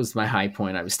was my high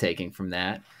point I was taking from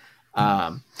that.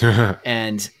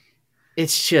 And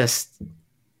it's just,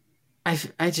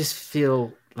 I just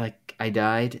feel like I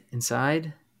died inside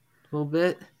a little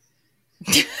bit.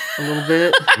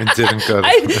 And didn't go to...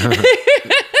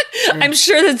 I'm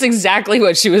sure that's exactly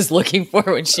what she was looking for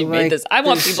when she made this. I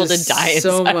want people to die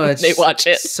inside when they watch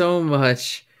it. So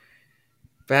much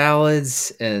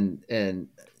ballads and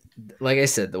like I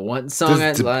said, the one song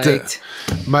I liked.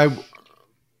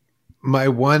 My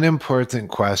one important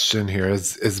question here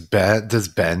is Ben, does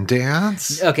Ben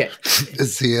dance? Okay.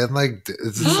 Is he in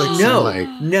is this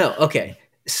no. Okay.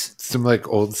 Some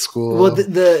old school. Well,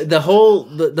 the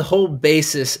whole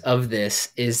basis of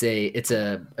this is it's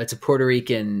a Puerto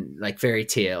Rican fairy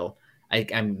tale.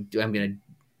 I'm gonna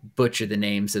butcher the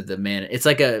names of the man. It's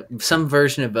like some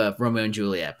version of Romeo and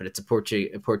Juliet, but it's a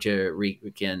Puerto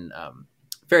Rican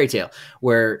fairy tale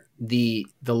where the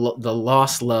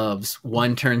lost loves,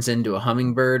 one turns into a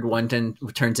hummingbird, one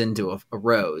turns into a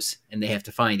rose, and they have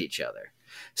to find each other.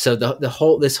 So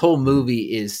this whole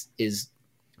movie is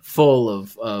full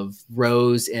of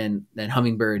rose and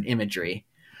hummingbird imagery.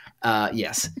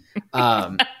 Yes.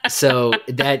 So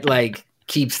that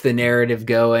keeps the narrative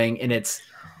going, and it's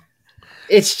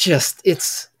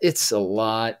a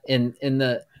lot. And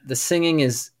the singing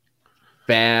is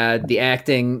bad. The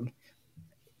acting,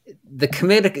 the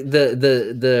comedic,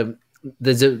 the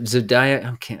zodiac.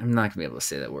 Okay, I'm not gonna be able to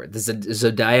say that word. The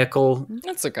zodiacal.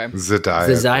 That's okay.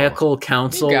 Zodiacal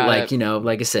council, like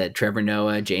I said, Trevor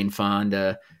Noah, Jane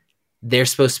Fonda. They're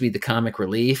supposed to be the comic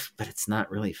relief, but it's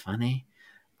not really funny.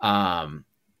 I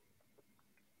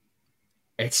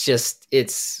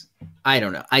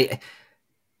don't know.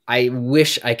 I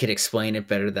wish I could explain it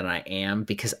better than I am,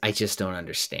 because I just don't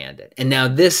understand it. And now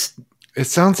this. It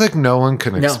sounds like no one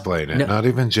can explain it, not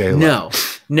even J.Lo.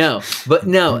 No.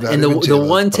 And the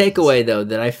one takeaway though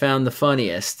that I found the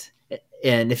funniest,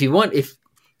 and if you want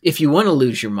to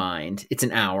lose your mind, it's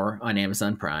an hour on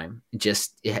Amazon Prime.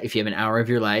 Just if you have an hour of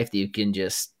your life that you can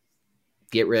just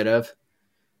get rid of,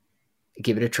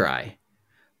 give it a try.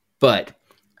 But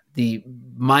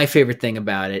my favorite thing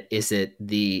about it is that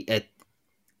at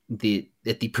the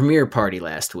premiere party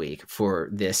last week for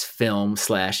this film /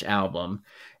 album,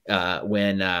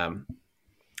 when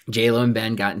J.Lo and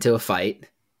Ben got into a fight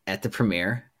at the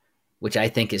premiere, which I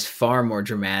think is far more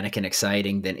dramatic and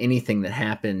exciting than anything that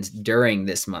happens during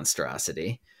this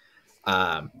monstrosity.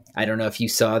 I don't know if you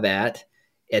saw that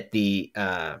at the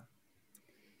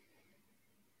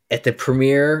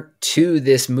premiere to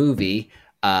this movie.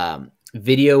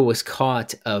 Video was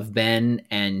caught of Ben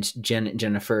and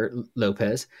Jennifer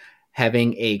Lopez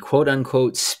having a quote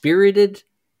unquote spirited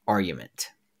argument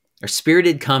or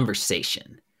spirited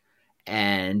conversation.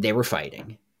 And they were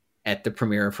fighting at the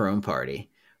premiere of her own party,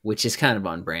 which is kind of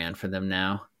on brand for them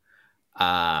now.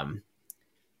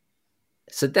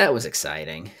 So that was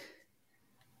exciting.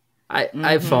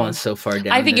 I've fallen so far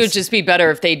down. I think it would just be better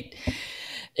if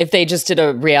they just did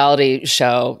a reality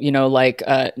show, like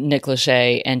Nick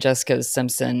Lachey and Jessica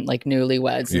Simpson, like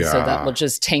newlyweds. And so that will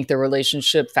just tank their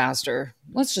relationship faster.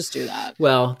 Let's just do that.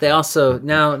 Well, they also,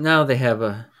 now they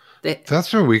have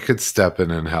that's where we could step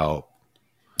in and help.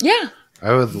 Yeah.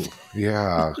 I would,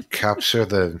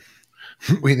 capture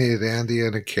we need Andy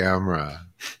and a camera.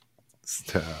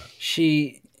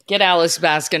 Get Alex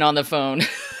Baskin on the phone.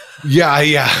 Yeah,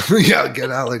 get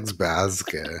Alex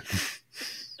Baskin.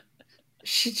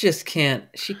 She just can't.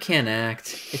 She can't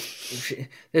act.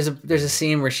 There's a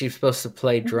scene where she's supposed to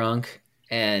play drunk,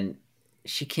 and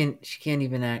She can't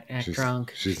even act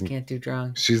drunk. She can't do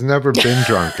drunk. She's never been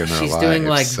drunk in her life. She's doing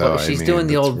like she's doing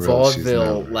the old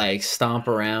vaudeville like stomp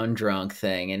around drunk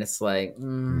thing, and it's like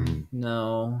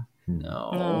no.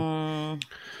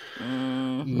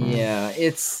 Yeah,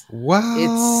 it's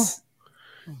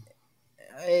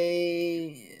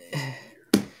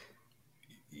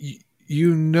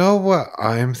you know what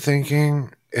I'm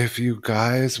thinking? If you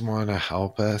guys want to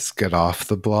help us get off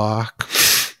the block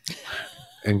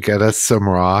and get us some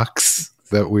rocks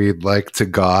that we'd like to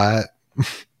got.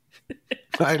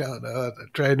 I don't know. I'm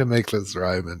trying to make this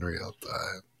rhyme in real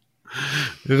time.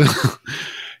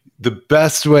 The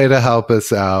best way to help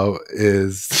us out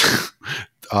is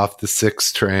off the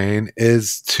 6 train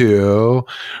is to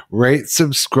rate,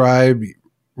 subscribe,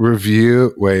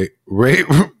 review.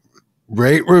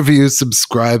 Rate, review,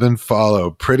 subscribe, and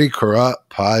follow Pretty Corrupt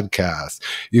Podcast.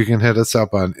 You can hit us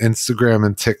up on Instagram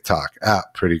and TikTok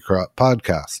at Pretty Corrupt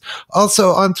Podcast. Also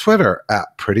on Twitter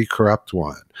at Pretty Corrupt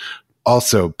One.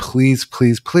 Also, please,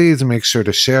 please, please make sure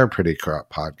to share Pretty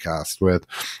Corrupt Podcast with.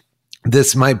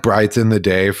 This might brighten the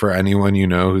day for anyone you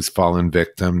know who's fallen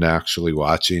victim to actually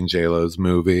watching J.Lo's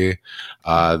movie.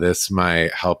 This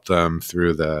might help them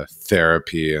through the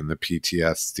therapy and the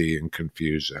PTSD and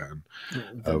confusion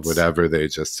of whatever they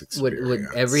just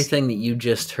experienced. Everything that you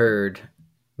just heard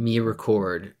me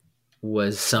record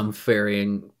was some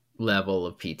varying level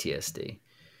of PTSD.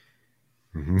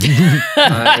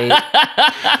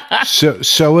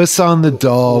 Show us on the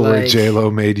doll where J.Lo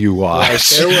made you watch.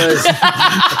 There was.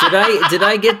 Did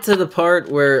I get to the part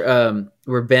where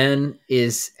Ben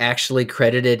is actually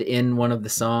credited in one of the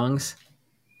songs?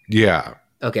 Yeah.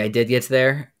 Okay, I did get to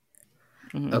there.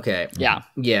 Mm-hmm. Okay.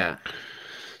 Yeah.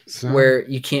 So, where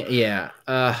you can't. Yeah.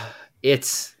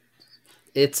 It's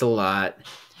a lot.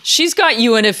 She's got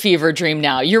you in a fever dream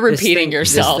now. You're repeating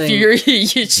yourself.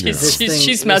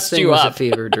 She's messed you up. A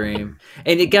fever dream,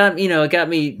 and it got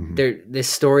me there. This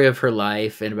story of her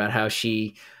life and about how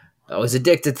she was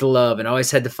addicted to love and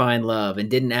always had to find love and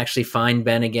didn't actually find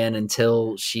Ben again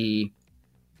until she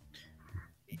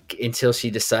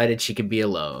decided she could be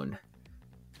alone.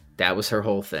 That was her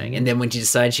whole thing. And then when she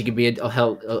decided she could be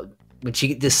when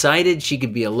she decided she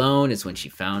could be alone is when she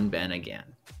found Ben again.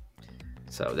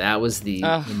 So that was the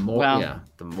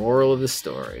moral of the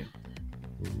story.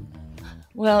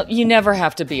 Well, you never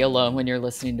have to be alone when you're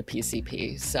listening to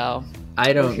PCP. So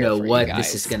I don't know what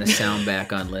this is going to sound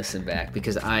back on Listen Back,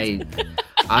 because I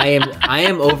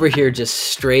am over here just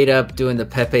straight up doing the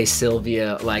Pepe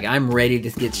Sylvia. Like, I'm ready to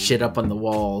get shit up on the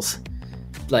walls,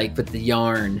 like with the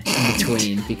yarn in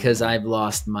between, because I've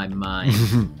lost my mind.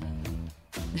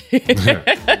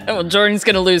 Well, Jordan's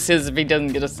going to lose his if he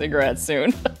doesn't get a cigarette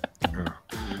soon.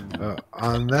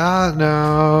 On that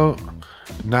note,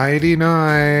 nighty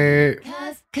night.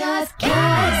 Cause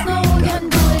no one can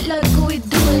do it like we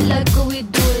do it, like we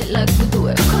do it, like we do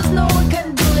it. Cause no one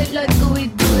can do it like we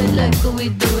do it, like we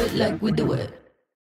do it, like we do it.